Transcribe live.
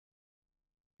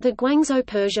The Guangzhou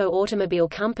Peugeot Automobile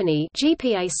Company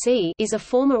 (GPAC) is a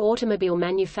former automobile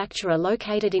manufacturer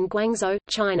located in Guangzhou,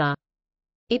 China.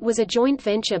 It was a joint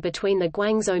venture between the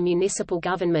Guangzhou municipal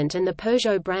government and the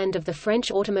Peugeot brand of the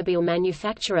French automobile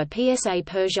manufacturer PSA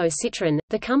Peugeot Citroën.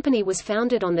 The company was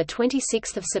founded on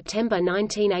 26 September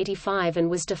 1985 and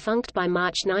was defunct by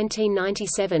March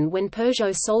 1997 when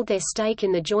Peugeot sold their stake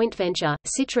in the joint venture.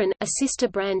 Citroën, a sister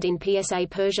brand in PSA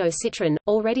Peugeot Citroën,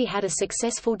 already had a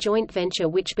successful joint venture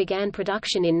which began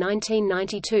production in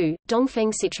 1992,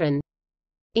 Dongfeng Citroën.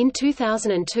 In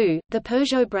 2002, the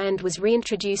Peugeot brand was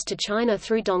reintroduced to China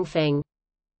through Dongfeng.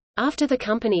 After the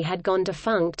company had gone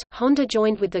defunct, Honda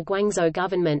joined with the Guangzhou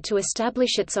government to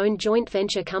establish its own joint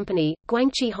venture company,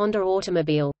 Guangqi Honda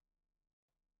Automobile.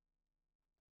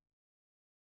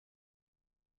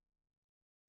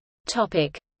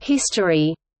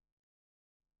 History.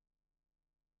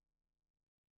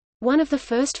 One of the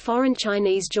first foreign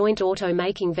Chinese joint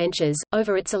auto-making ventures,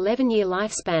 over its 11-year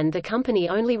lifespan the company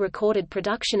only recorded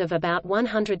production of about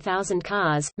 100,000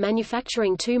 cars,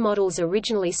 manufacturing two models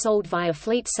originally sold via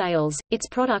fleet sales. Its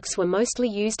products were mostly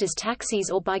used as taxis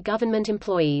or by government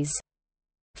employees.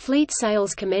 Fleet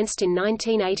sales commenced in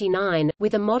 1989,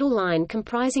 with a model line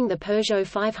comprising the Peugeot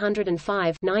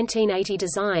 505 1980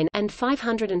 design and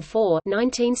 504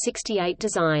 1968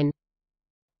 design.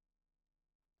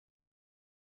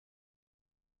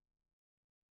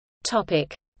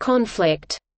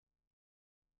 Conflict.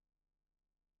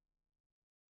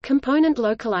 Component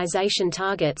localization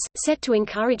targets, set to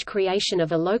encourage creation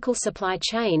of a local supply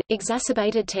chain,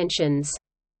 exacerbated tensions.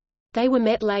 They were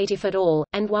met late if at all,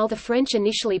 and while the French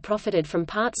initially profited from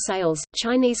parts sales,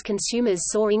 Chinese consumers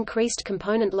saw increased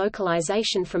component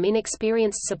localization from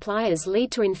inexperienced suppliers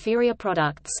lead to inferior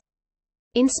products.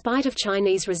 In spite of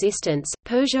Chinese resistance,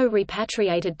 Peugeot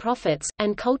repatriated profits,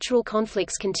 and cultural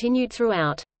conflicts continued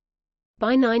throughout.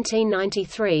 By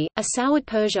 1993, a soured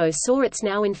Peugeot saw its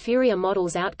now inferior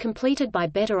models outcompeted by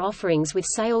better offerings, with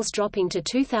sales dropping to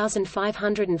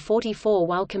 2,544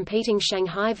 while competing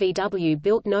Shanghai VW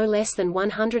built no less than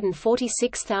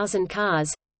 146,000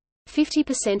 cars,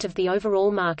 50% of the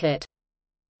overall market.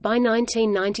 By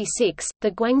 1996,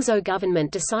 the Guangzhou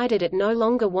government decided it no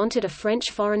longer wanted a French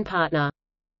foreign partner.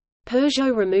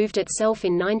 Peugeot removed itself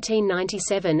in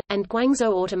 1997, and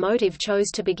Guangzhou Automotive chose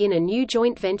to begin a new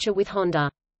joint venture with Honda.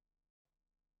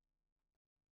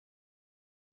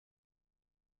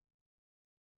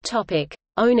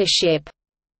 Ownership.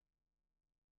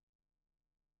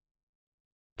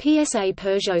 PSA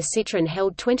Peugeot Citroën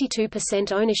held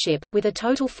 22% ownership, with a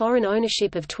total foreign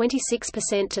ownership of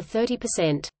 26% to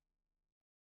 30%.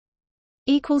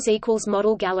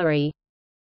 Model gallery.